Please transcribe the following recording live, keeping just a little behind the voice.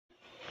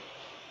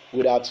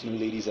Good afternoon,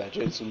 ladies and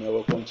gentlemen.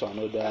 Welcome to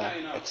another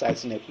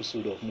exciting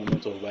episode of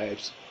Moment of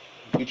Vibes.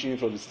 Reaching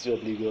from the city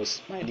of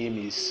Lagos. My name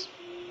is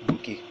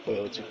Buki,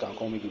 but you can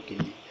call me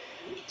Bukindi.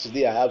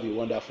 Today I have a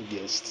wonderful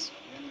guest.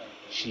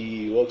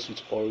 She works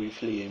with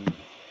Oriflame.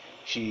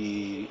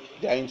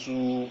 They're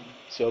into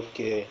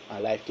self-care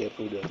and life care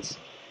products.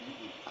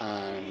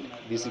 And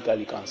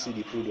basically you can see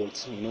the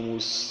products in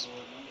almost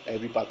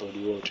every part of the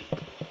world.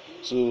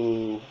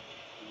 So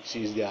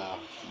she's their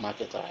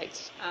marketer,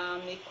 right?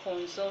 I'm a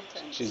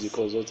consultant. She's a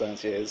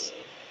consultant,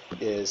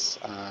 yes,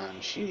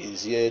 and she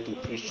is here to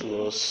preach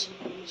to us,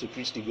 to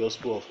preach the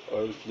gospel of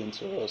Oriflame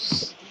to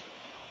us.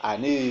 Her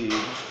name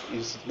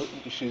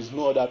she's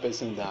no other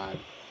person than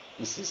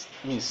Miss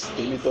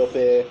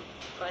Temitope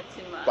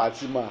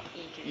Fatima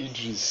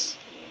Idris.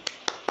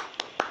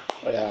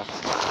 Oh yeah,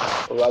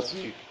 over to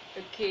you.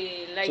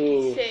 Okay, like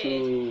you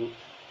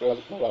said.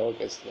 One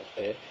question.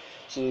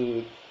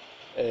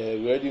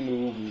 We already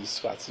know who Miss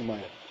Fatima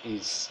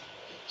is.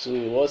 So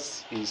what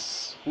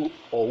is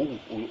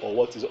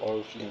what is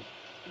Oriflame?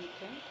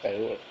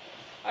 Okay.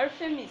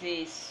 Oriflame is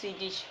a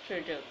Swedish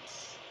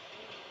product.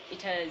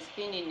 It has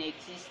been in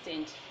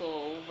existence for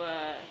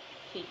over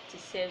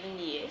 57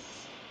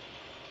 years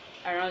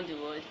around the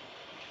world.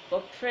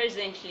 But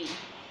presently,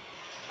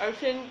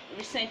 Oriflame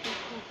recently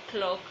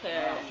clocked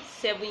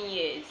 7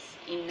 years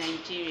in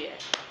Nigeria.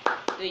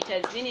 So it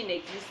has been in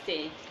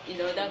existence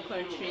in other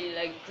countries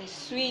like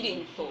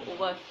Sweden for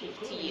over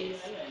 50 years.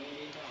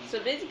 So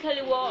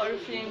basically what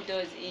Oriflame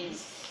does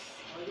is,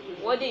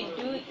 what they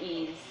do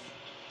is,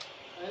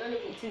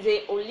 it is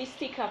a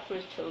holistic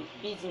approach of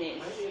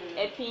business,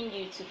 helping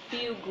you to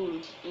feel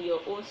good in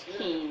your own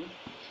skin,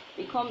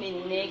 become a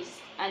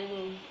next,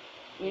 and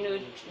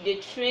they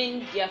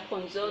train their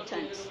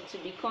consultants to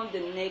become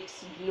the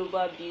next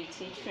global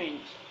beauty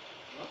trend.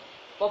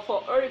 But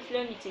for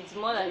Oriflame, it is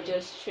more than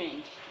just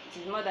trend. It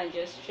is more than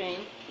just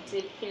trend. It's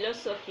a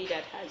philosophy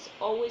that has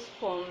always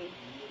formed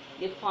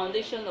the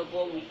foundation of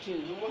what we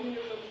do.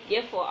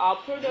 Therefore, our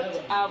products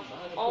have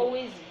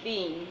always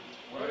been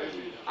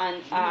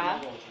and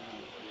are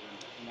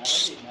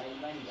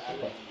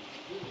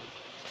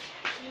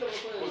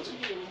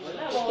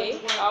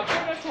our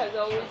product has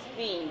always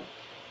been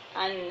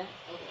and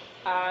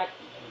are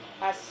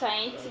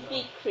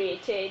scientific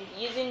created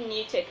using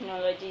new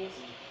technologies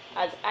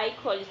as high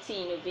quality,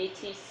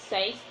 innovative,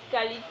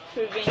 scientifically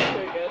proven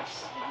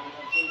products,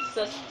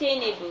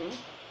 sustainable,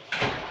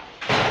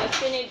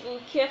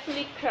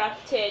 carefully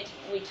crafted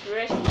with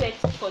respect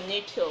for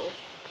nature.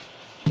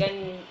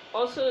 Then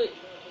also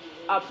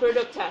our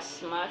products are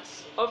smart,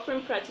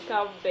 offering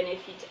practical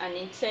benefits and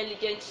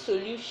intelligent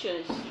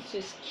solutions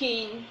to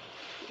skin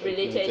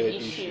related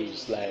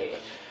issues. Like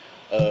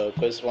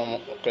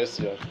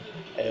question.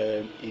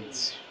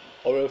 It's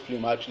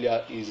Oriflame actually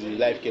is a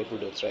life care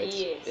product, right?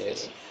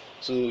 Yes.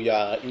 So you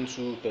are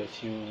into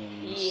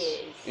perfumes, yes,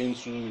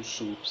 into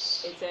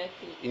soaps,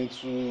 exactly,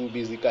 into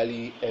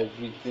basically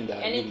anything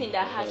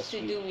that has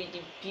to do with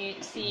the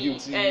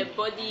beauty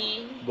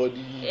body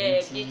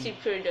beauty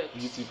product,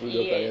 yes,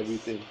 and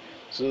everything.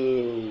 So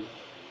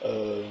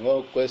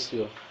one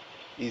question: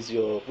 is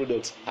your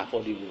product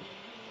affordable?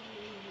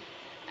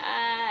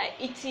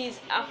 It is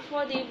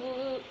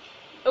affordable.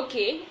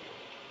 Okay,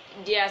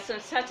 there are some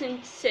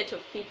certain set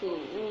of people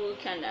who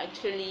can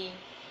actually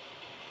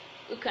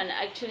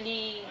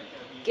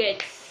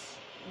get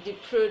the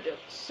product,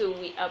 so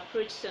we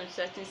approach some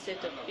certain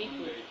set of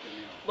people.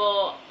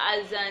 But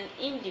as an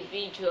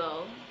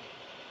individual,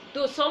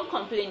 though some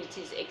complain it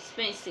is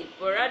expensive,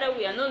 but rather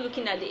we are not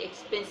looking at the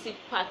expensive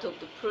part of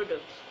the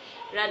product.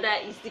 Rather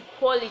is the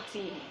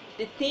quality,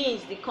 the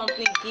things the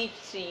company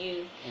gives to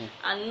you,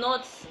 and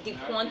not the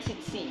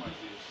quantity.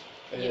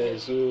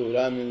 So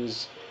that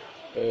means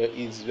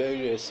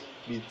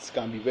it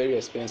can be very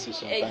expensive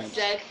sometimes.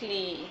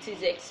 Exactly, it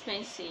is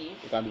expensive.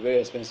 It can be very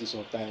expensive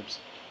sometimes,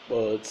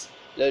 but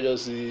let's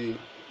just say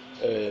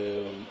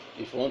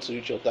if you want to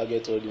reach your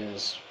target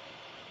audience,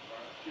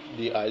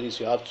 at least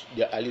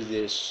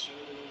there's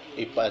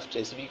a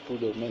specific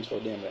product meant for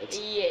them,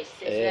 right? Yes,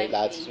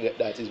 exactly.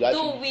 That is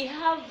though we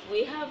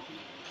have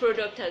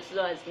product as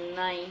low as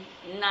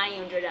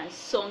 900 and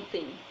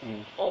something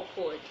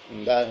upward.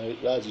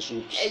 That's the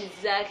soaps.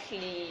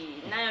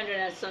 Exactly, 900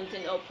 and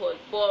something upward.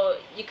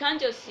 But you can't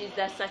just use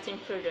that certain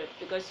product,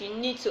 because you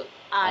need to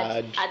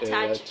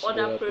attach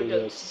other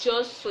products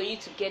just for you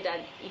to get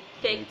an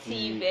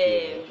effective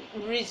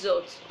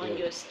result on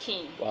your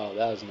skin. Wow,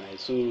 that's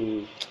nice. So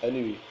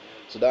anyway,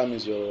 so that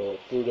means your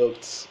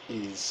product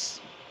is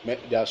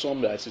there are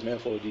some that is meant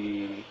for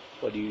the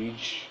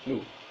rich. No.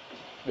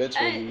 Let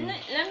me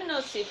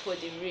not say for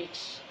the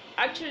rich.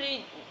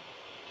 Actually,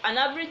 an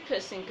average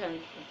person can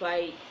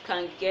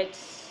get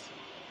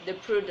the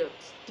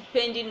product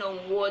depending on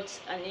what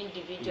an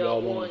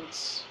individual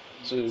wants.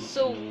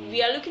 So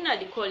we are looking at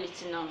the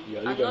quality now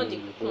and not the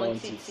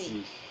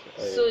quantity.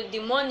 So the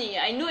money,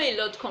 I know a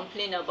lot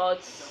complain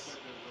about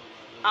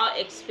how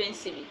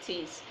expensive it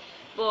is,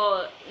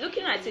 but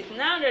looking at it,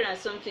 900 and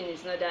something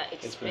is not that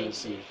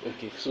expensive.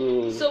 Okay,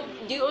 so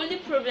the only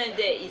problem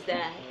there is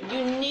that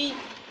you need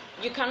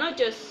you cannot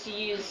just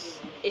use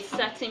a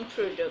certain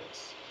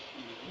product.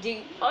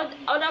 The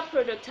other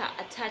products are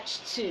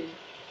attached to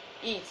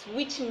it,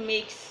 which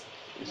makes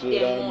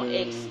them more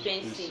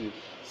expensive.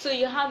 So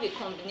you have a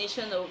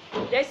combination of,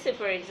 let's say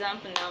for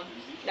example now,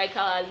 like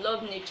our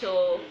Love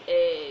Nature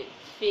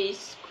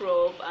face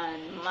scrub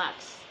and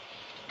max.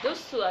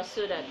 Those two are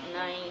sold at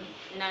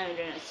 900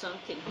 and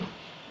something.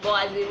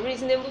 But as a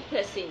reasonable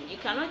person, you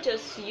cannot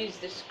just use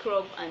the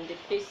scrub and the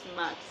face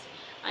mask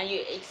and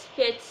you're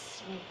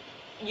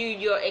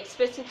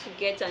expecting to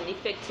get an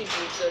effective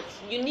result.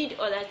 You need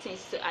other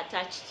things to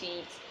attach to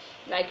it,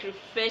 like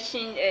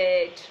refreshing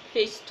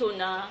face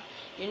toner.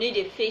 You need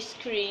a face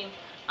cream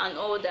and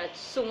all that.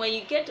 So when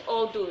you get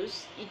all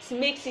those, it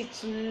makes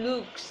it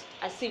look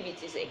as if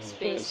it is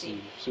expensive.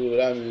 So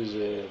that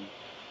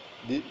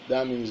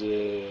means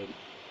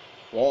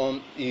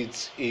one,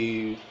 is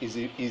a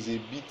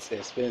bit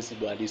expensive,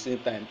 but at the same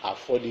time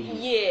affordable.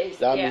 Yes,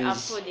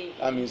 affordable.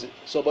 That means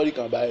somebody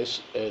can buy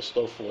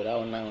stuff for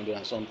that 900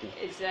 and something.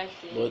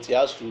 Exactly. But he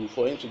has to,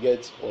 for him to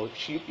get, or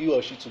he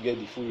or she to get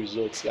the full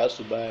results, he has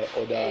to buy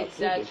other products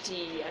attached to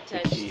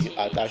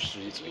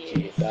it.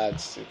 Okay, yes.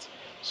 That's it.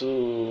 So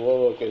one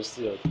more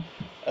question.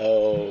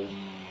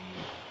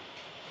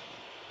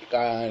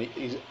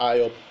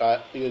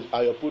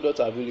 Are your products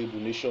available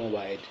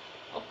nationwide?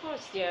 Of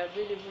course, they are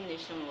available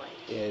nationwide.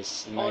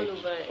 Yes, all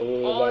over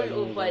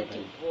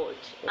the world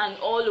and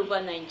all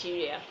over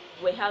Nigeria.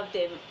 We have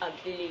them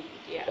available.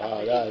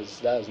 Wow,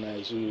 that's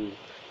nice. So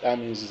that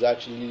means it's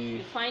actually,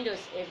 you find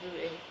us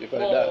everywhere.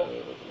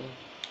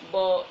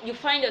 But you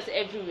find us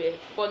everywhere,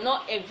 but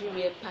not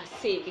everywhere per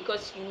se,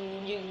 because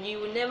you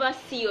will never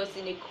see us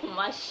in a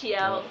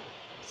commercial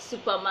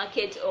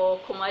supermarket or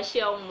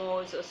commercial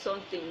malls or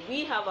something.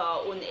 We have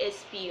our own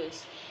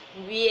SPOs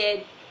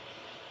where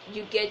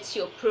you get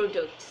your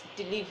product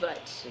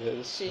delivered to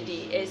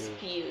the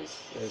SPOs.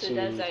 So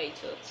that's how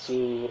it works.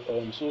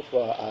 So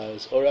far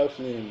as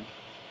Oriflame,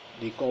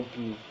 the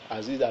company,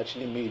 has it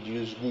actually made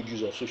good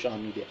use of social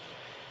media?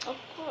 Of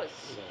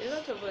course, a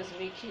lot of us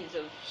make use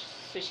of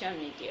social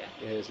media.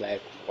 Yes,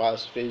 like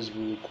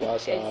Facebook,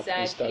 WhatsApp,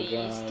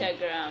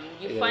 Instagram.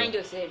 You find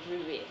us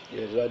everywhere.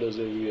 Yes, find us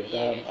everywhere.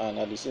 And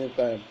at the same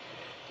time,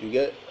 you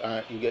get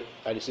at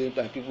the same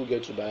time, people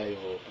get to buy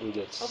your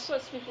products. Of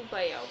course, people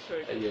buy our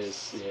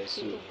products. Yes.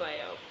 People buy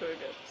our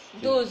products.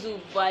 Those who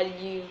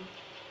value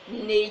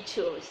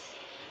natures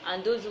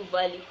and those who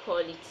value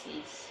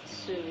qualities,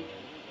 so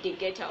they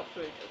get our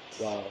products.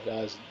 Wow,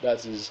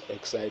 that is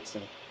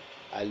exciting.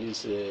 At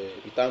least we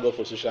thank God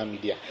for social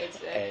media.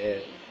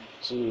 Exactly.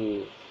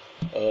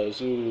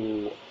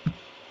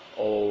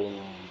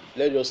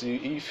 Let's just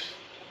see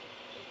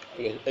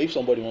if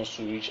somebody wants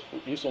to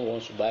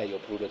buy your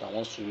product and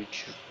wants to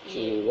reach you.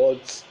 So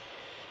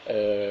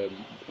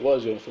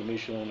what's your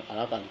information and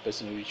how can the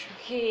person reach you?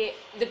 Okay,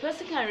 the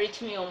person can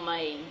reach me on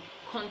my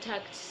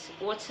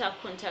WhatsApp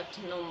contact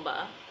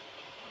number,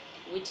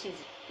 which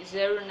is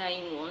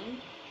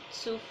 091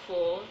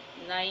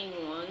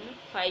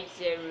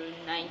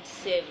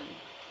 24915097.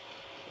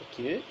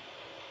 Okay.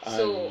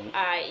 So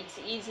it's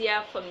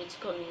easier for me to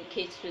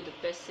communicate with the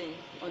person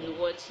on the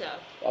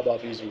WhatsApp. How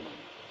about Facebook?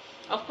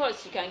 Of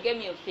course, you can get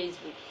me on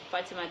Facebook,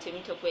 Fatima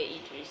Temitope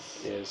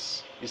Idris.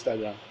 Yes.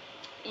 Instagram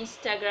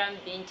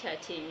Binta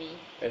Temi.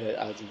 Okay.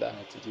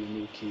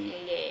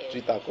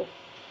 Twitter.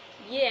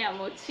 Yeah,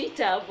 I'm on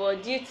Twitter,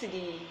 but due to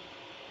the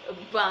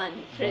ban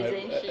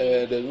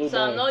presently, so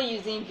I'm not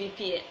using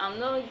VPN. I'm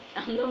not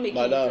making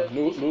Madam,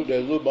 no,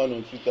 there's no ban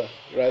on Twitter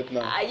right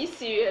now. Are you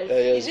serious?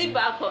 Yes, is it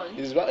back on?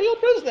 It's back. Your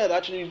president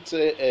actually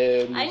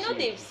I know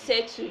they've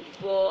settled,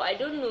 but I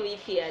don't know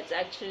if he has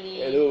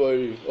actually. Don't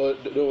worry.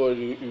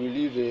 We will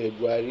leave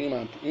Buhari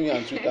and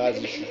Twitter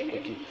as issue.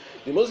 Okay.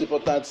 The most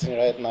important thing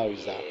right now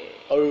is that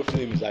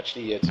Oriflame is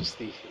actually here to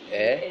stay.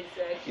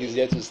 Exactly. It's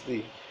here to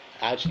stay.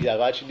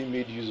 I've actually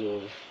made use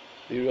of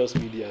various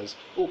medias.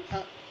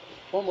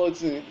 One more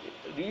thing,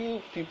 do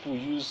you people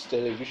use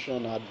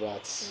television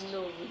adverts?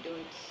 No, we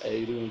don't.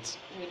 You don't?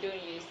 We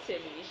don't use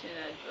television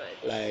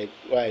adverts. Like,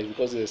 why?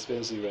 Because it's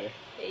expensive, right?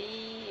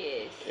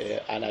 Yes.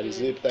 And at the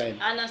same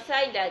time. And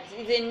aside that,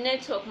 it's a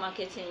network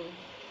marketing.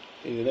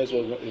 It's a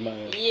network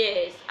marketing.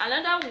 Yes.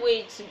 Another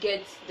way to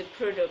get the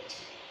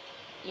product,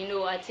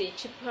 at a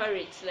cheaper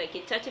rate, like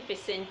a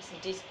 30%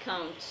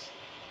 discount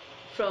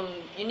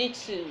you need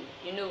to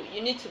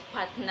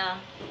partner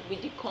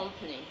with the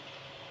company.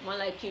 More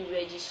like you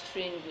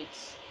registering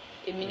with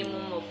a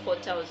minimum of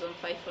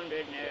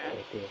 4,500 naira.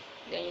 Okay.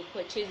 Then you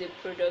purchase a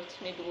product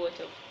maybe worth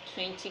of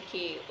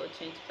 20k or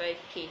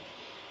 25k.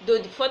 Though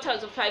the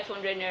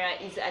 4,500 naira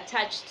is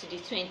attached to the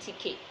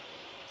 20k.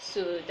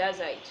 So that's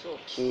how it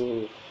works.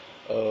 So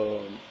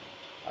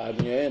I've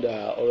been hearing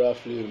that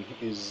Oriflame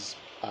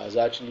has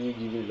actually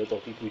given a lot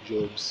of people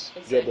jobs,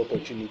 job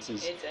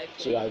opportunities. Exactly.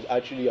 So you're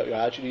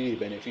actually a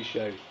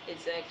beneficiary.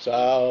 Exactly. So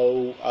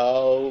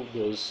how do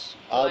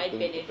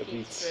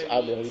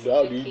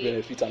you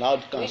benefit, and how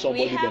can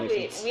somebody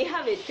benefit? We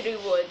have a 3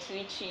 words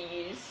which we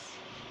use.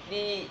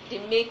 They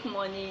make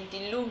money,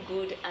 they look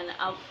good, and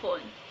have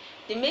fun.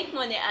 The make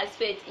money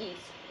aspect is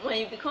when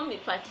you become a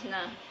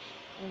partner,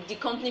 the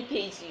company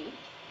pays you.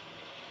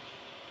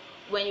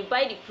 When you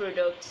buy the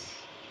product,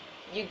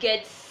 you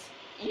get,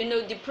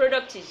 the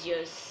product is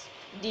yours.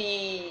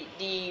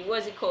 The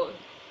what's it called?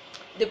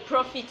 The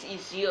profit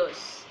is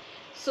yours.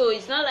 So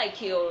it's not like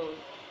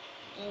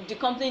the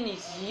company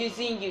is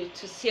using you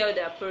to sell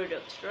their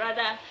product.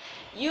 Rather,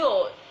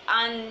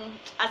 and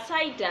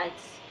aside that,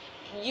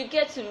 you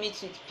get to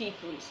meet with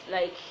people,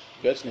 like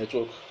get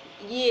network.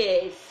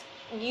 Yes,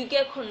 you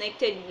get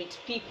connected with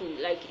people,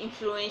 like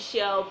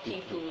influential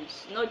people,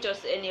 not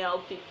just anyhow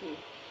people.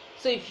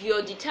 So if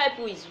you're the type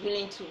who is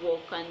willing to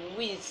work and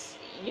who is,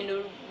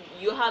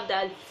 you have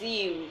that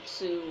zeal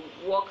to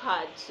work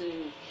hard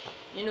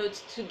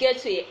to get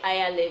to a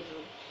higher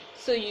level,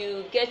 so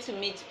you get to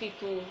meet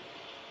people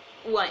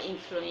who are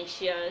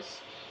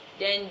influentials.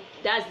 Then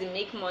that's the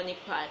make money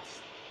part.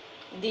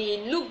 The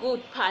look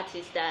good part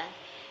is that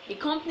the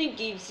company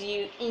gives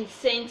you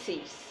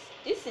incentives.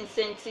 These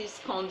incentives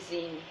comes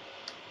in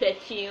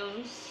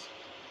perfumes.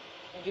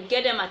 You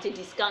get them at a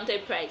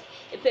discounted price.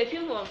 A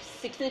perfume of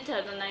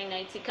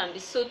 16,990 can be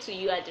sold to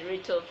you at the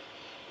rate of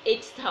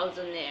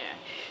 8,000 naira.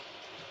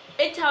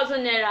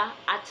 8,000 naira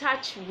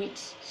attached with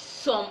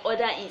some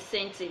other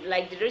incentive,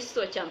 like the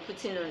wristwatch I'm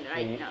putting on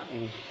right now.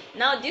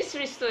 Now this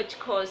wristwatch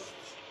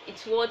costs,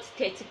 it's worth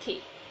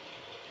 30k.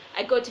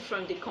 I got it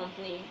from the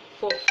company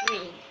for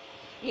free.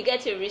 You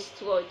get a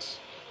wristwatch,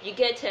 you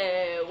get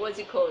a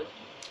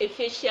a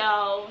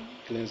facial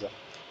cleanser,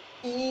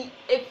 a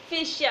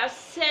facial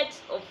set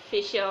of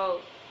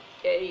facial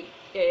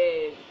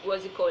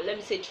let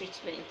me say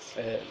treatments.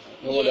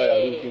 You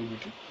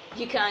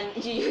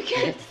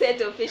get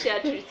set of facial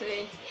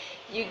treatments.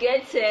 You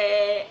get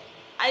they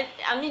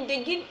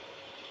give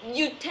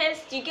you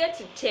test. You get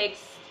to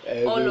test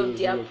all of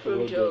their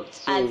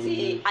products as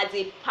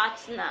a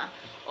partner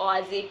or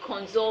as a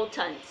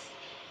consultant.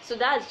 So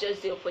that's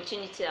just the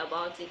opportunity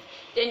about it.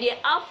 Then the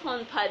have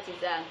fun part is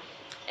that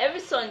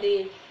every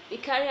Sunday we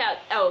carry out,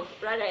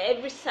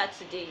 every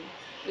Saturday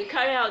we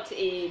carry out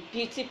a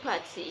beauty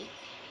party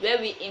where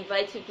we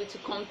invite people to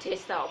come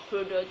test our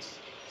products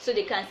so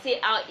they can see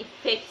how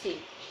effective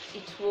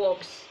it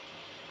works.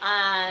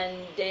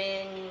 And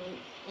then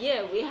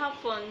we have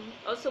fun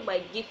also by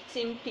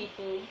gifting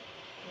people,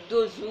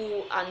 those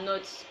who are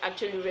not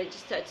actually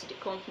registered to the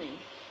company.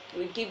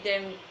 We give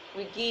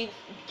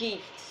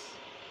gifts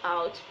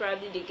out.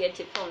 Probably they get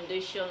a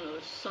foundation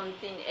or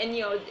something,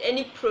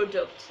 any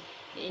product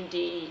in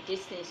the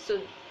distance. So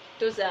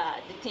those are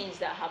the things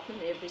that happen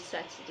every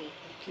Saturday.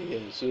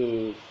 Okay,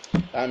 so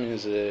that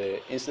means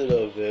instead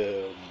of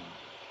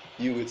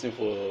you waiting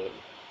for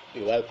a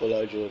white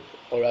collar job,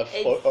 oral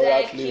film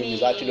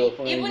is actually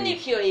offering even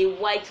if you're a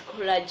white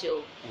collar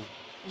job,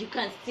 you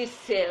can still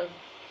sell.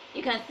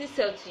 You can still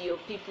sell to your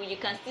people. You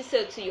can still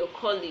sell to your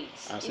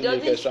colleagues. It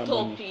doesn't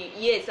stop you.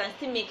 Yes, and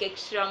still make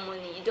extra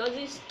money. It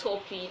doesn't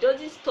stop you. It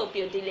doesn't stop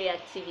your daily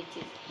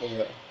activities.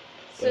 Okay.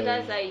 So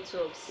that's how it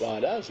works. Wow,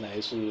 that's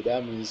nice. So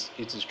that means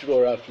it is through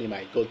oral film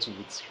I got to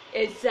meet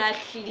you.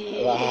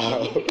 Exactly.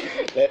 Wow.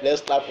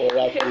 Let's clap for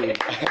oral film.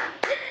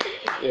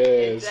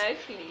 Yes.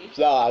 Exactly.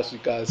 So as you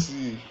can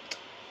see,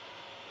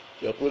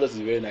 your product is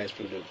a very nice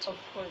product. Of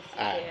course,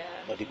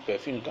 but the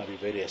perfume can be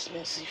very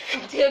expensive.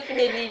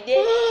 Definitely.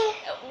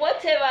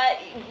 Whatever,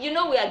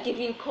 we are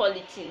giving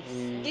qualities.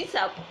 These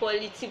are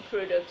quality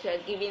products we are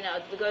giving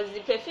out, because the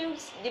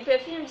perfumes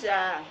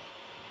are,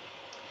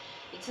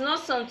 it's not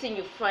something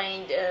you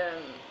find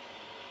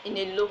in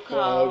a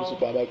local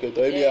supermarket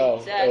or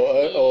anyhow,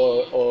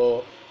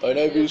 or in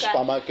every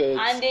supermarket.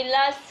 And they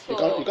last for.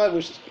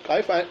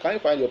 Can you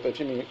find your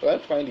perfume? Can you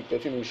find the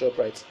perfume in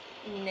ShopRite?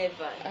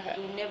 Never.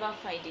 You'll never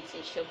find it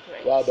in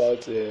ShopRite. What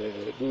about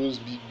those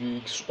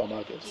big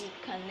supermarkets? You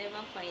can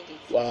never find it.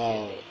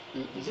 Wow.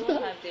 You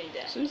don't have them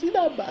there. So is it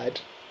that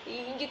bad?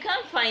 You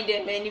can't find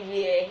them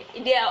anywhere.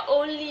 They are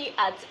only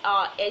at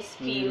our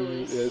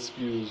SPOs.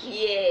 SPOs.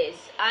 Yes,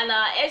 and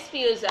our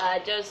SPOs are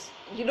just,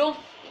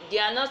 they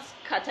are not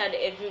scattered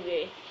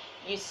everywhere.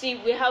 You see,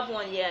 we have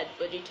one here at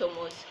Body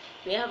Thomas.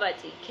 We have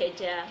at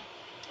Ikeja.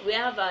 We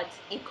have at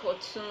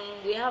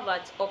Ikotun. We have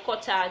at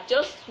Okota.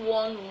 Just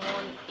one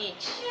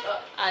each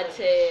at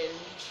a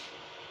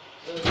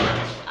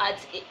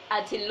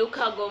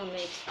local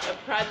government.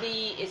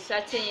 Probably a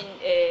certain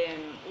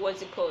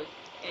what's it called?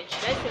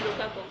 Should I say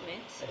local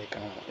government?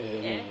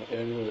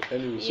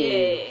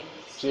 Anyway,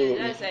 so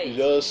that's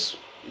just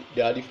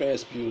there are different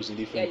SPOs in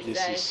different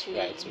places,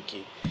 right?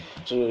 Okay.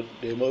 So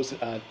they must.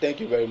 Thank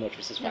you very much,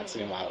 Mrs.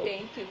 Fatima.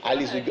 Thank you.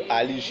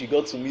 At least she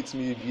got to meet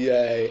me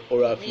via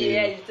oral film.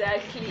 Yeah,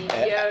 exactly.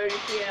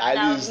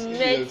 I've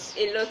met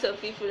a lot of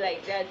people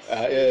like that.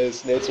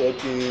 Yes,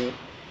 networking.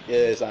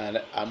 Yes,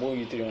 and I'm owing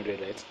you 300,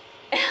 right?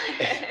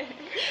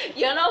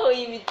 You're not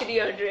owing me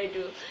 300,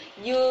 though.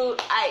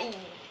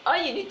 All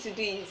you need to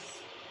do is,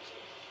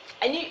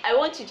 I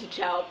want you to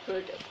try our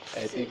product.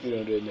 I think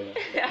 300 now.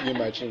 Give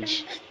my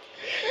change.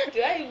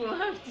 Do I even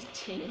have the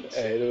change?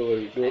 Don't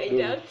worry. I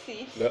doubt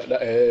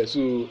it.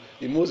 So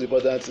the most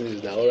important thing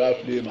is that oral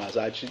flame is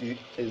actually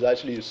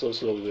a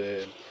source of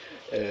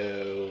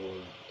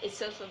a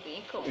source of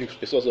income.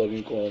 A source of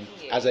income,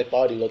 Yeah. has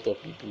empowered a lot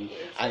of people, Yes.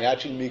 and it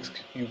actually makes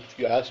you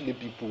actually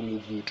people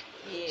look good.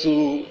 Yeah.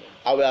 So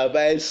I will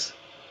advise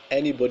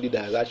anybody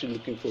that is actually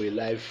looking for a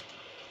life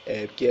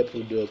care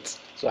product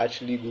to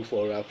actually go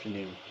for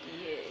Oriflame.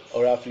 Yes.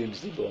 Oriflame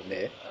is the bomb,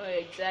 Oh,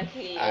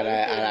 exactly. and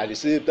at the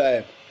same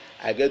time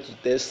I get to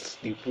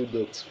test the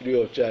product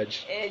free of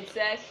charge.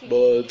 Exactly.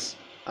 But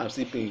I'm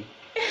still paying.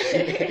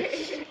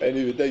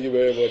 Anyway, thank you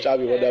very much.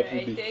 Have a wonderful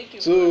day. Thank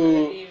you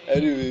So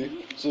anyway,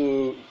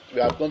 so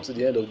we have come to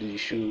the end of the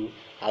show.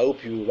 I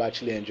hope you've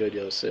actually enjoyed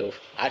yourself.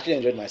 I actually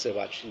enjoyed myself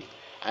actually,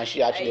 and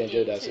she actually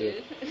enjoyed herself.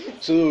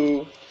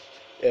 So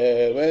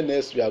when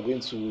next we are going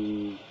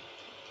to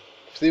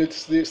stay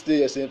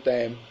the same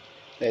time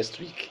next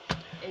week.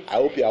 Exactly. I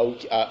hope you are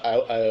okay.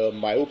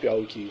 I hope you are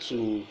okay.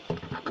 So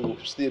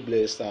stay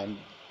blessed and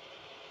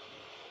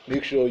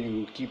make sure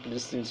you keep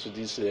listening to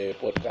this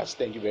podcast.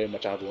 Thank you very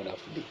much. Have a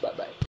wonderful day. Bye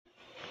bye.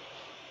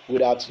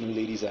 Good afternoon,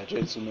 ladies and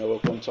gentlemen.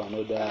 Welcome to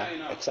another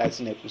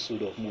exciting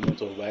episode of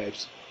Moment of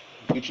Vibes.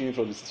 Reaching you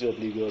from the city of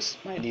Lagos.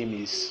 My name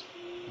is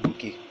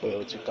Buki,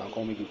 but you can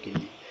call me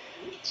Gukindi.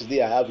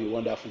 Today I have a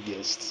wonderful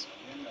guest.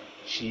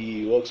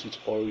 She works with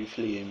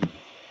Oriflame.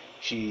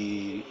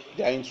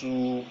 They are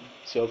into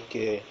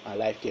self-care and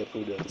life care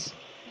products,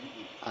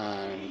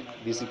 and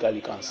basically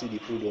you can see the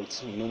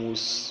products in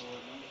almost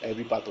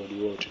every part of the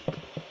world.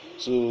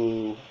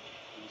 So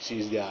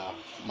she's their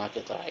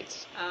marketer,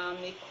 right?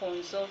 I'm a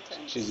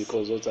consultant. She's a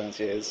consultant,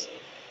 yes,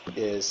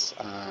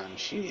 and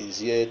she is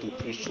here to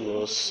preach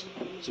to us,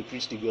 to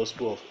preach the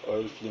gospel of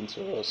Oriflame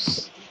to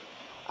us.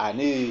 Her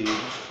name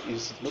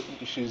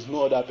she's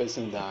no other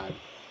person than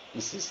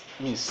Miss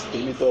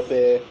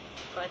Temitope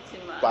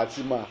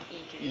Fatima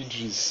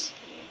Idris.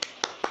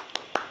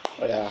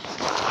 Oh yeah,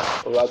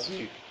 over to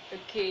you.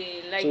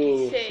 Okay, like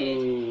you said.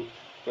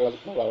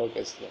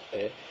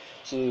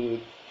 So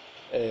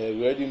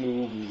we already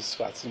know who Miss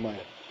Fatima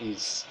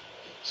is.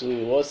 So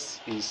what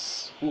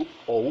is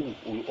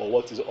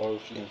what is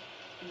Oriflame?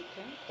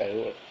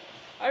 Okay.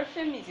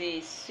 Oriflame is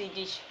a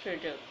Swedish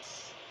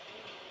product.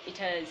 It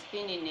has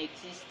been in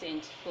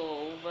existence for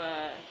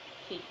over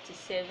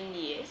 57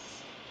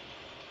 years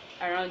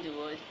around the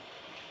world,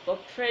 but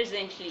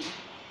presently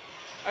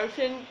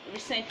Oriflame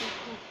recently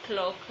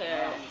clocked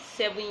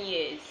 7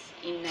 years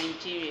in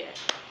Nigeria.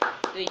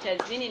 So it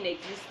has been in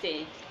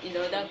existence in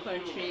other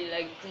countries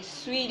like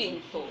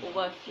Sweden for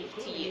over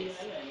 50 years.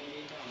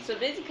 So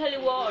basically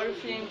what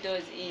Oriflame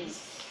does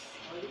is,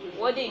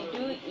 what they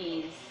do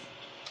is,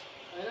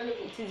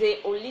 it is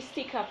a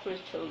holistic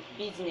approach of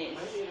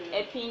business,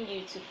 helping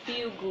you to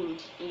feel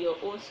good in your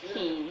own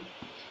skin,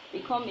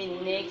 become a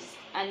next,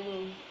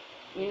 and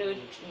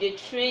they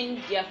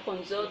train their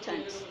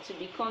consultants to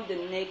become the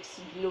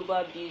next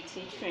global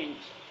beauty trend.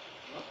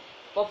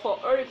 But for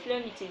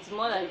Oriflame, it is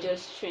more than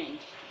just trend.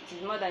 It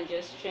is more than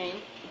just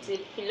trend. It's a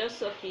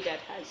philosophy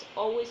that has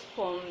always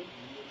formed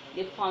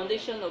the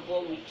foundation of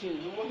what we do.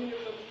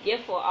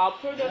 Therefore, our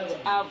products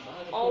have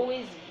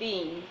always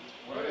been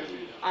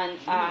and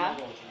are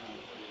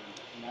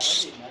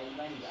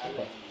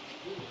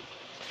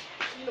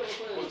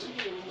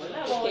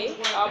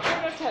our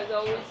product has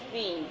always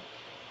been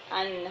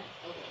and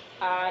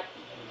are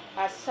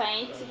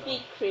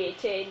scientific,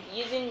 created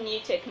using new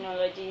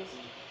technologies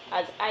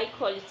as high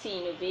quality,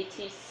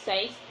 innovative,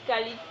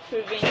 scientifically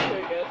proven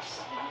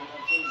products,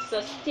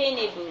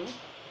 sustainable,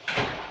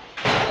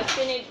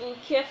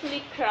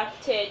 carefully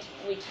crafted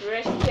with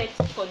respect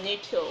for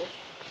nature.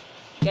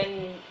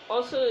 Then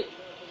also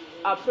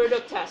our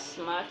products are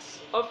smart,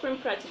 offering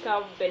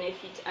practical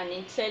benefits and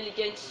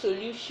intelligent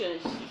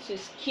solutions to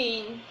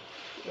skin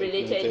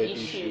related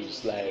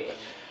issues. Like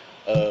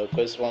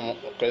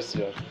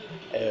question.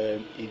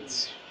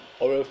 It's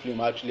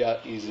Oriflame actually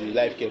is a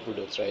life care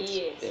product, right?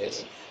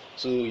 Yes.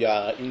 So you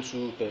are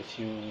into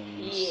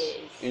perfumes,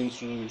 yes,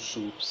 into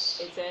soaps,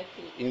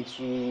 exactly,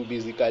 into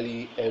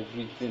basically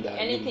anything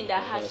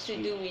that has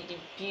to do with the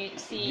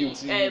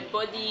beauty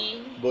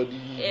body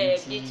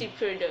beauty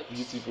product,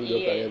 yes,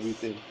 and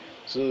everything.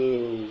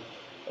 So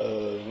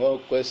one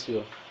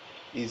question: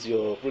 is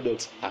your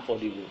product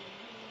affordable?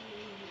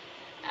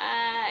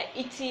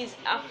 It is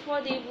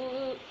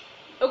affordable.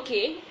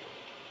 Okay,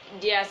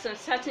 there are some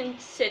certain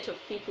set of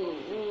people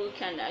who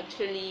can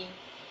actually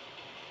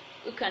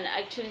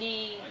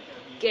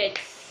get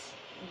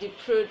the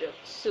product,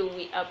 so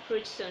we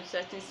approach some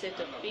certain set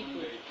of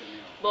people.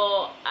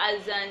 But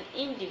as an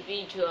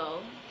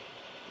individual,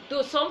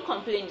 though some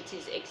complain it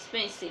is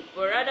expensive,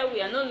 but rather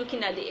we are not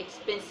looking at the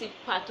expensive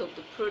part of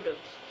the product.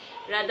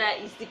 Rather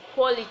it's the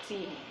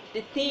quality,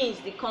 the things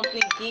the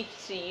company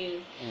gives to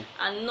you,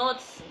 and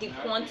not the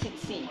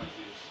quantity.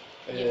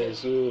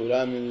 So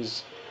that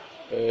means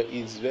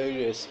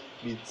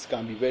it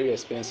can be very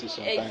expensive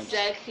sometimes.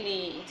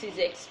 Exactly, it is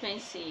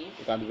expensive.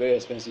 It can be very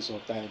expensive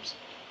sometimes,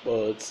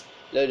 but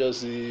let's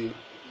just say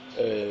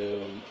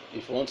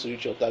if you want to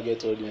reach your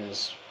target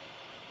audience,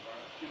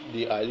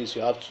 at least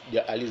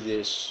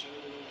there's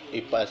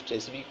a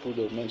specific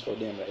product meant for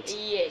them, right?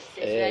 Yes,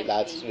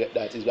 exactly.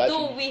 That is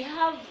actually,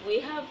 we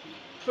have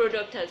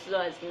product as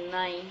low as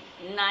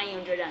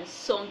 900 and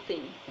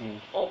something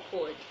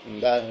upward.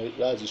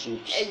 That's the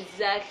soaps.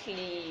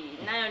 Exactly,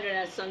 900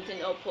 and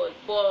something upward.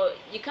 But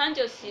you can't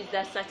just use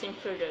that certain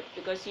product,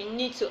 because you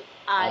need to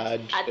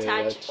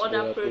attach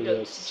other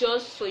products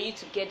just for you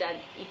to get an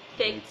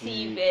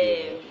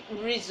effective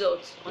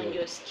result on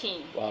your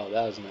skin. Wow,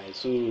 that's nice.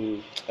 So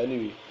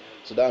anyway,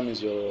 so that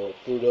means your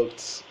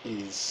product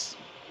is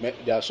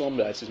there are some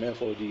that is meant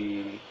for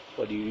the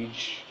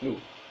rich. No,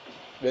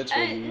 meant for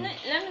the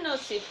rich. Let me not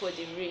say for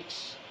the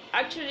rich.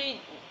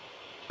 Actually,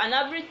 an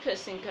average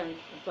person can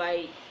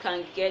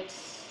get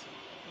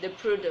the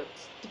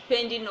product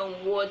depending on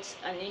what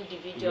an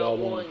individual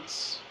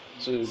wants.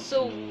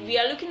 So we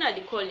are looking at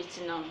the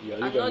quality now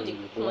and not the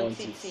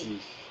quantity.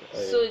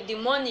 So the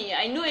money,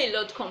 I know a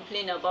lot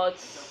complain about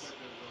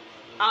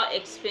how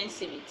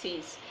expensive it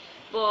is,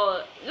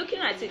 but looking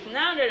at it,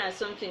 900 and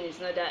something is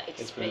not that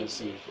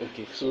expensive.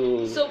 Okay,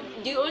 so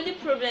the only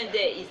problem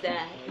there is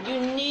that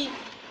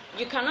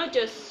you cannot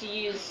just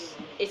use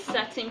a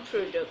certain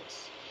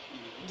product.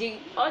 The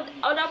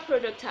other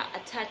products are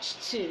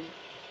attached to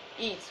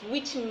it,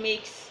 which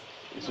makes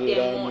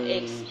them more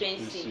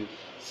expensive.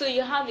 So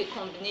you have a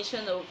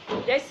combination of,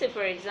 let's say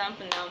for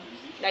example now,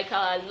 like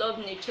our Love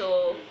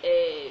Nature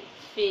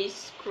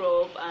face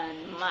scrub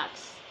and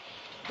max.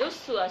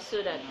 Those two are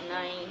sold at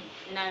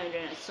 900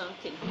 and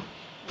something.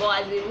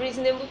 But as a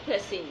reasonable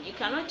person, you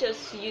cannot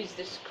just use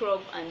the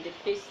scrub and the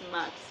face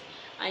mask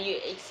and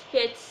you're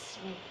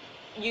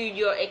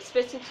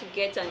expecting to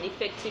get an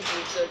effective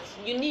result.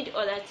 You need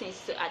other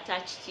things to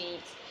attach to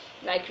it,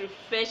 like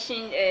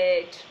refreshing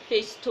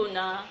face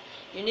toner.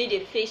 You need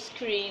a face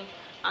cream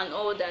and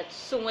all that.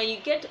 So when you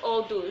get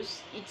all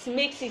those, it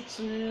makes it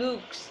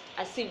look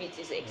as if it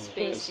is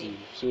expensive.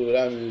 So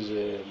that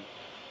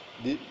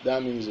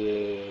means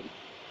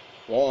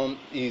one,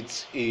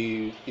 is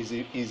a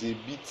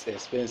bit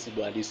expensive,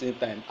 but at the same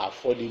time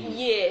affordable.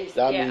 Yes,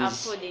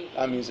 affordable.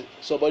 That means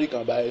somebody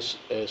can buy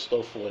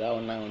stuff for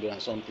that 900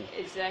 and something.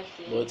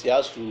 Exactly. But he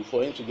has to,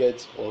 for him to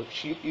get, or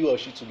he or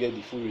she to get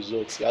the full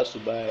results, he has to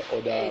buy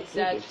other products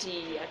attached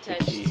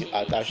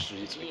to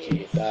it. Okay,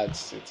 yes.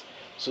 That's it.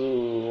 So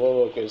one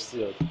more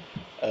question.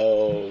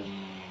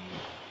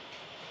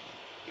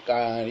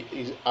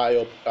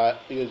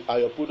 Are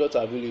your products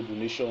available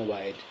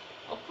nationwide?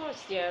 Of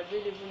course, they are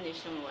available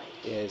nationwide.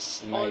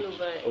 Yes, all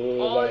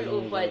over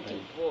the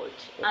world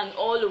and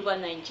all over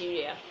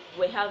Nigeria.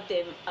 We have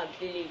them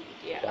available.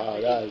 Wow,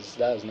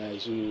 that's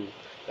nice. So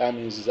that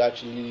means it's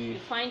actually you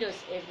find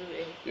us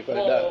everywhere.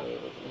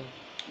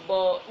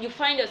 But you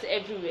find us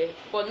everywhere,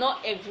 but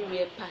not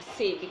everywhere per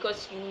se,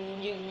 because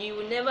you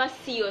will never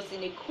see us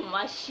in a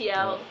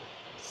commercial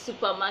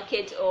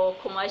supermarket or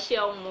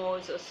commercial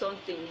malls or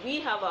something.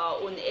 We have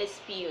our own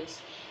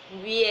SPOs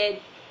where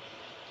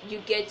you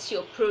get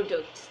your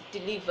product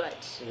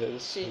delivered to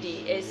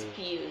the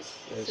SPOs.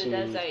 So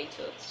that's how it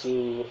works.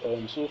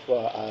 So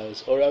far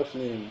as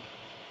Oriflame,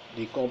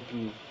 the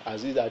company,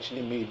 has it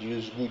actually made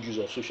good use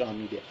of social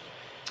media?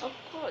 Of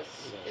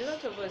course, yes. A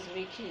lot of us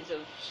make use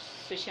of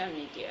social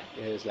media.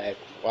 Yes, like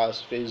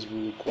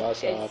Facebook,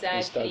 WhatsApp,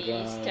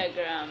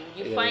 Instagram.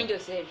 You find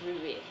us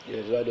everywhere.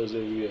 Yes, find us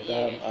everywhere.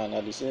 Yeah. And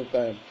at the same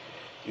time,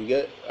 you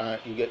get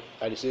at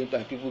the same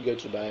time people get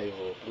to buy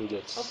your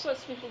products. Of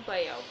course, people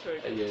buy our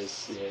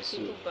products. Yes.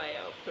 People buy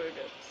our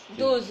products.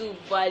 Those who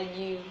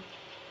value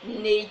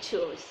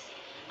natures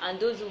and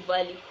those who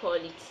value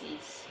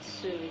qualities,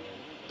 so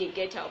they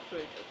get our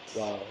products.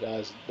 Wow,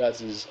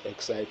 that is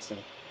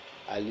exciting.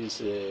 At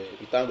least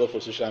we thank God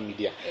for social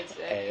media.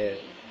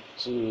 Exactly.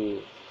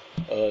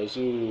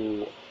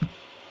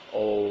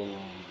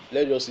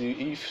 Let's just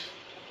see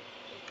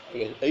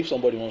if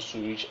somebody wants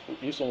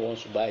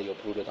to buy your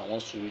product and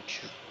wants to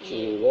reach you. So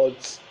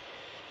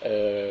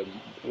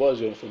what's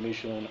your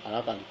information and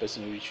how can the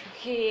person reach you?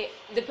 Okay,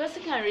 the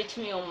person can reach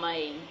me on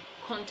my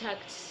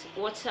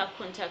WhatsApp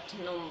contact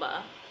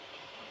number,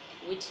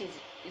 which is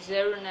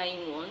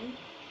 091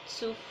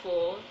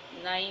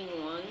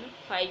 2491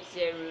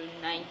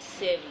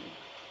 5097.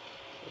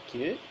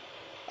 Okay.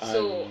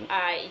 So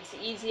it's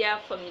easier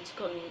for me to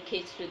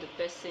communicate with the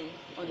person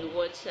on the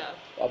WhatsApp.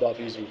 How about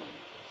Facebook?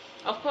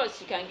 Of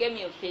course, you can get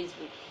me on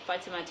Facebook,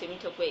 Fatima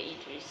Temitope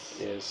Idris.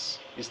 Yes.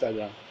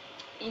 Instagram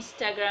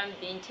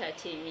Binta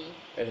Temi.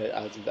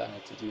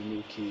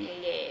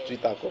 Okay.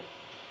 Twitter.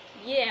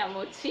 Yeah, I'm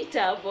on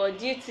Twitter, but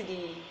due to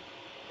the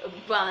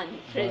ban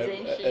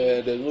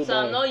presently, so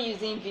I'm not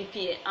using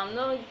VPN. I'm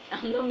not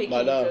making.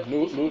 Madam,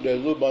 no,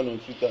 there's no ban on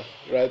Twitter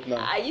right now.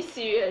 Are you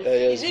serious?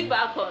 Yes. Is it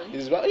back on?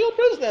 It's back. Your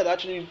president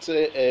actually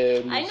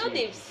said. I know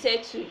they've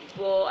settled,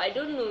 but I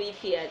don't know if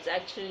he has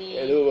actually.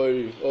 Don't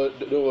worry.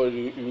 Don't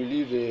worry. We will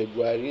leave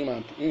Buhari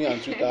and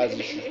Twitter as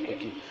issue.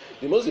 Okay.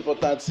 The most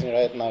important thing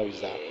right now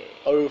is that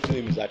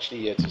Oriflame is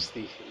actually here to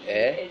stay.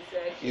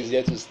 Exactly. It's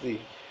here to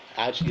stay.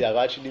 I've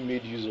actually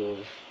made use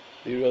of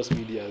various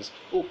medias.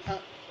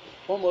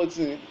 One more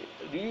thing,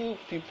 do you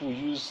people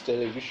use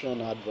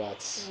television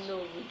adverts? No,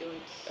 we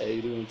don't.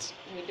 You don't.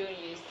 We don't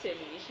use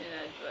television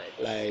adverts.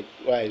 Like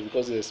why?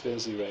 Because it's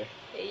expensive, right?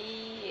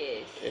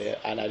 Yes. Yeah,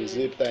 and at the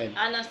same time.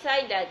 And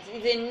aside that,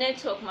 it's a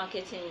network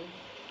marketing.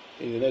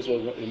 In the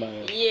network,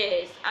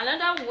 yes,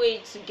 another way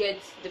to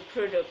get the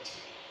product,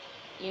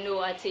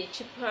 at a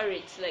cheaper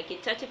rate, like a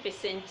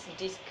 30%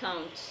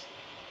 discount.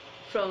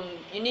 From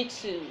you need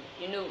to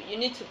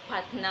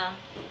partner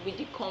with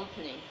the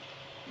company,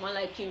 more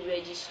like you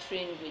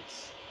registering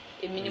with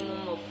a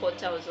minimum of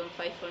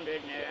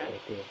 4,500 naira.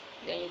 Okay.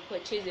 Then you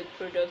purchase a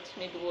product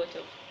maybe worth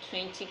of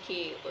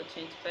 20k or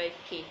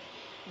 25k.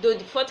 Though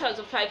the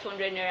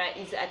 4,500 naira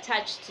is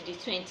attached to the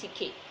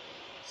 20k,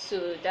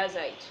 so that's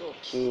how it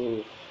works.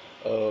 So,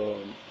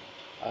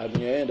 I've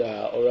been hearing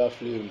that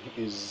Oriflame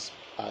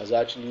has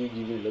actually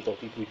given a lot of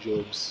people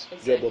jobs,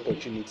 exactly. job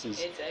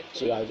opportunities. Exactly.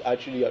 So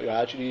you're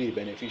actually a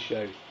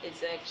beneficiary.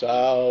 Exactly. So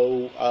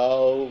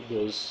how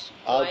do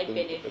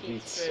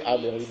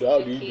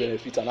you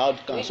benefit, and how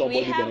can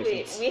somebody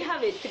benefit? We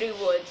have a 3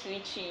 words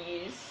which we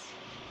use: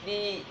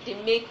 the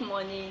make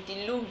money, the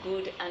look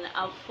good, and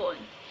have fun.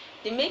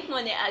 The make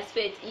money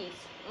aspect is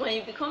when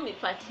you become a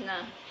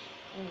partner,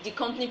 the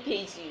company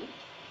pays you.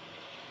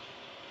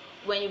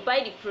 When you buy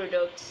the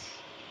product,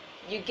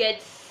 you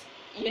get,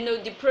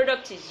 the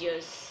product is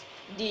yours.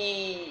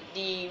 The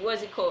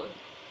what's it called?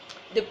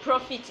 The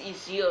profit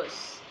is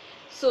yours.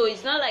 So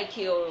it's not like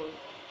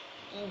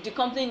the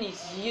company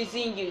is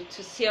using you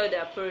to sell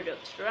their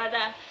product.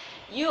 Rather,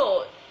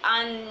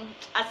 and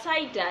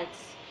aside that,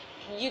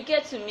 you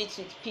get to meet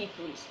with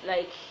people,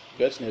 like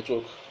get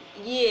network.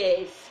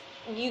 Yes,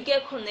 you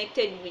get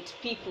connected with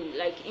people,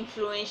 like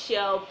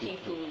influential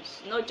people,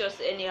 not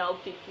just anyhow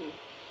people.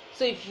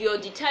 So if you're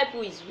the type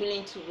who is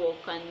willing to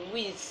work and who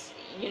is,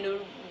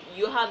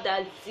 you have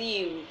that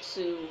zeal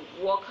to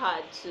work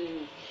hard to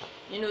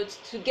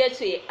get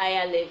to a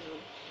higher level,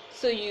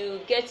 so you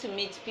get to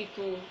meet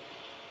people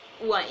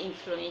who are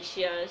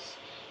influentials.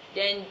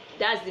 Then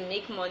that's the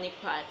make money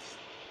part.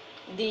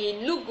 The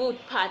look good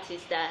part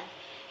is that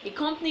the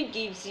company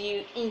gives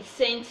you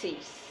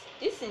incentives.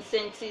 These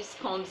incentives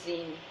comes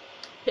in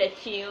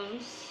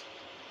perfumes.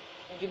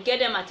 You get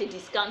them at a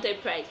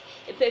discounted price.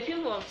 A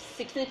perfume of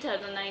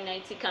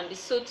 16,990 can be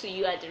sold to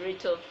you at the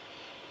rate of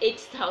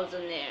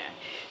 8,000 naira.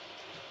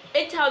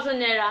 8,000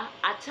 naira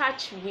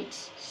attached with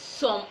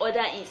some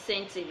other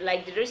incentive,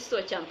 like the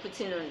wristwatch I'm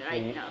putting on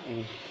right now.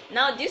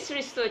 Now this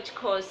wristwatch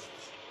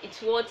costs,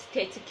 it's worth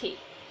 30k.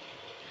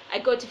 I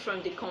got it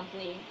from the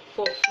company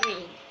for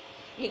free.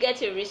 You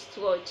get a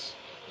wristwatch,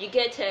 you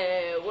get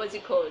a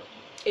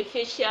a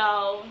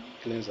facial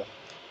cleanser,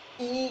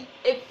 a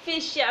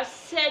facial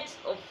set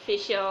of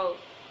facial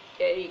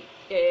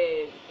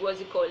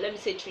let me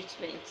say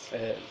treatment.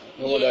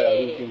 You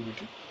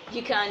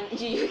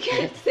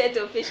get set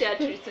of facial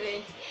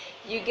treatment.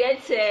 You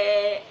get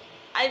they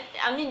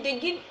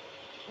give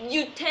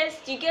you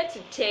test. You get to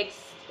test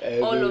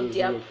all of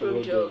their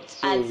products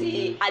as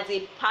a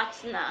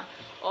partner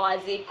or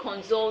as a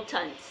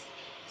consultant.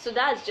 So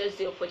that's just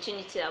the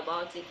opportunity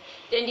about it.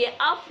 Then the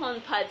have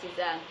fun part is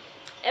that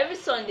every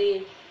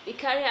Sunday we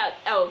carry out,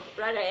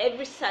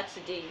 every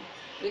Saturday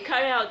we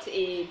carry out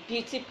a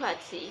beauty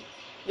party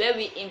where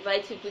we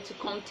invite people to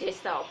come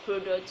test our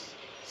products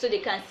so they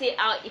can see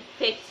how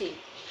effective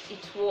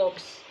it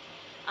works.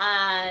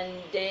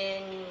 And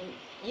then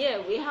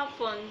we have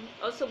fun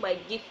also by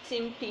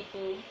gifting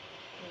people,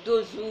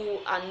 those who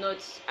are not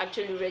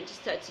actually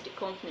registered to the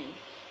company.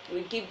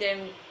 We give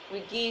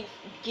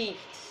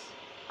gifts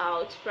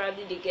out.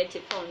 Probably they get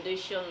a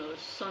foundation or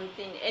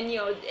something,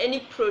 any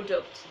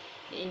product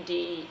in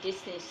the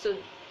distance. So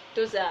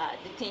those are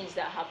the things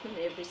that happen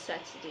every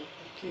Saturday.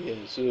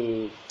 Okay,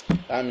 so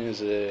that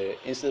means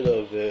instead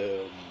of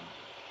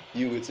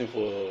you waiting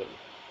for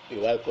a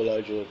white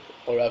collar job,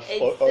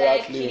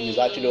 Oriflame is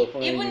actually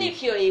offering even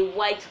if you're a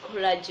white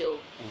collar job,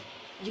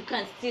 you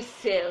can still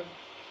sell.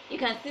 You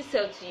can still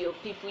sell to your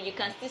people. You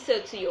can still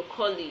sell to your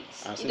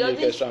colleagues. And it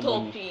doesn't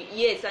stop you.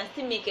 Yes, and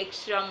still make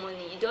extra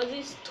money. It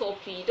doesn't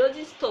stop you. It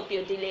doesn't stop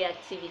your daily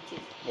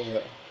activities.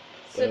 Okay.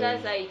 So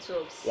that's how it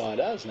works. Wow,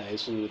 that's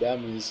nice. So that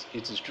means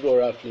it is through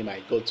Oriflame I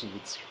got to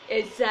meet you.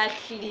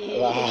 Exactly.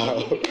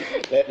 Wow.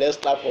 Let's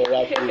clap for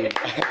Oriflame.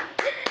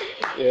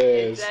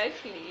 Yes.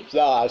 Exactly. So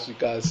as you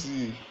can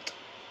see,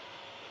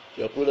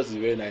 your product is a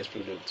very nice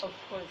product. Of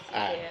course.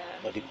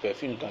 But the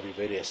perfume can be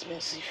very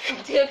expensive.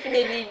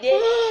 Definitely.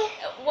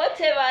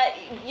 Whatever,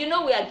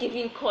 we are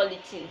giving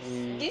qualities.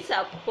 These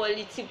are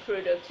quality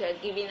products we are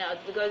giving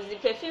out, because the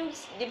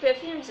perfumes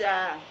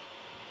are,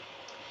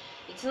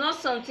 it's not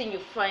something you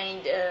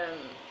find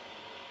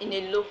in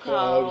a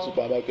local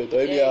supermarket or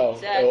anyhow,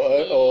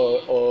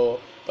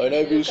 or in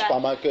every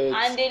supermarket.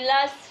 And they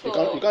last for.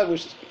 Can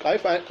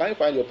you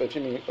find your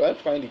perfume? Can you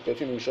find the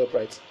perfume in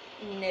ShopRite?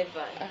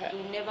 Never.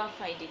 You'll never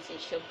find it in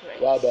ShopRite.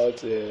 What about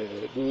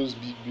those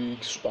big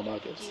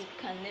supermarkets? You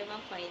can never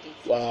find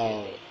it.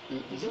 Wow.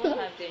 You don't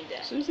have them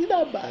there. So is it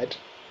that bad?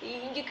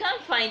 You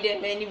can't find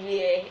them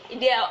anywhere.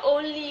 They are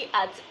only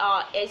at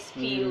our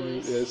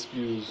SPOs.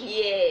 SPOs.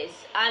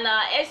 Yes, and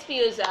our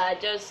SPOs are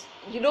just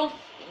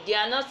they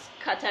are not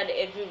scattered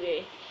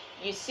everywhere.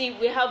 You see,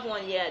 we have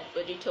one here at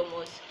Body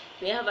Thomas,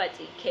 we have at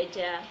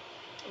Ikeja,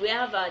 we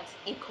have at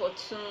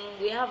Ikotun,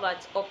 we have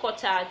at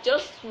Okota,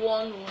 just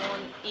one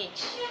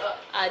each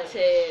at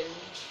a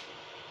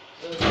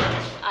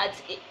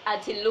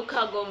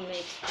local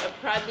government,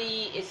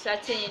 probably a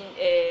certain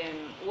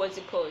what's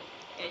it called?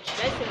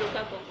 Should I say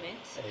local government?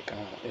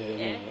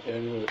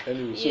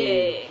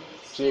 Anyway,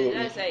 so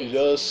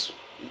just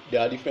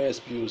there are different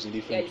SPOs in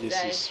different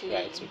places,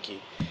 right? Okay.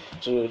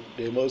 So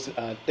the most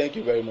thank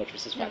you very much,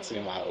 Mrs.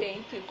 Fatima.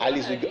 Thank you.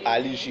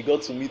 At least she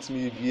got to meet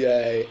me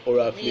via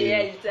Oraflame. Yeah,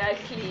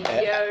 exactly.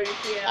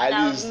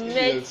 I've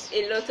met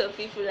a lot of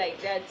people like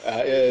that.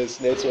 Yes,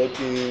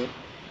 networking.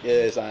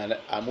 Yes, and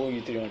I'm owing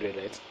you 300,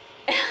 right?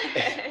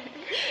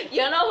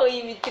 You're not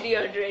owing me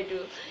 300,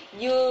 though.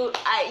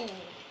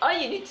 All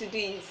you need to do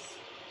is,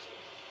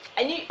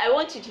 I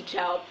want you to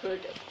try our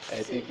product.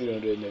 I think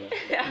 300 now.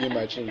 Give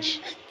my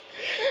change.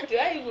 Do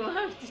I even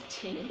have to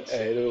change?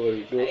 Don't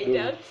worry. I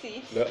doubt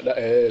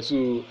it.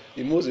 So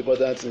the most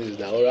important thing is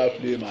that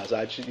Oraflame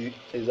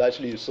is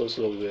actually a source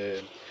of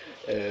a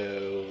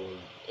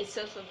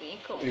source of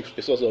income.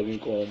 A source of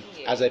income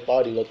has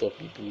empowered a lot of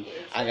people,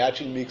 and it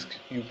actually makes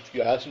you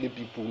actually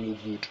people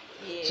look good.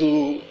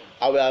 So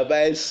I will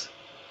advise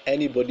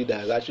anybody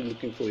that is actually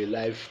looking for a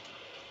life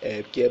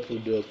care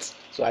product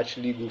to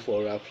actually go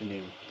for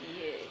Oraflame.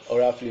 Yes.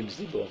 Oraflame is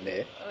the bomb,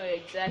 Oh,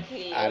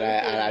 exactly. And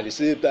at the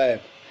same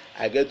time,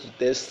 I get to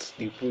test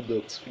the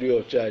product free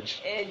of charge.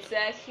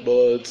 Exactly.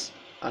 But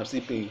I'm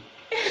still paying.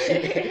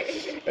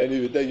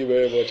 Anyway, thank you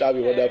very much. Have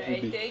a wonderful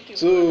day. Thank you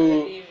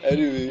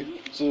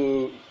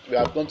So we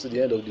have come to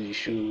the end of the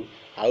show.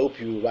 I hope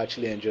you've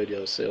actually enjoyed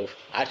yourself.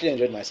 I actually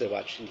enjoyed myself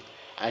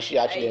and she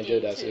actually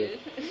enjoyed herself.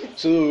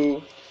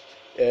 So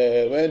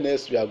when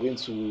next we are going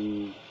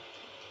to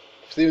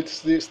stay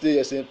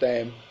at same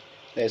time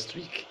next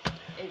week.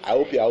 Exactly. I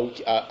hope you are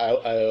okay.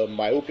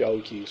 I hope you are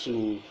okay.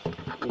 So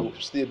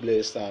stay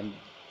blessed and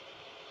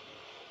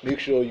make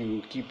sure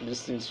you keep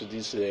listening to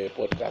this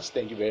podcast.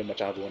 Thank you very much.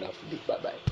 Have a wonderful day. Bye bye.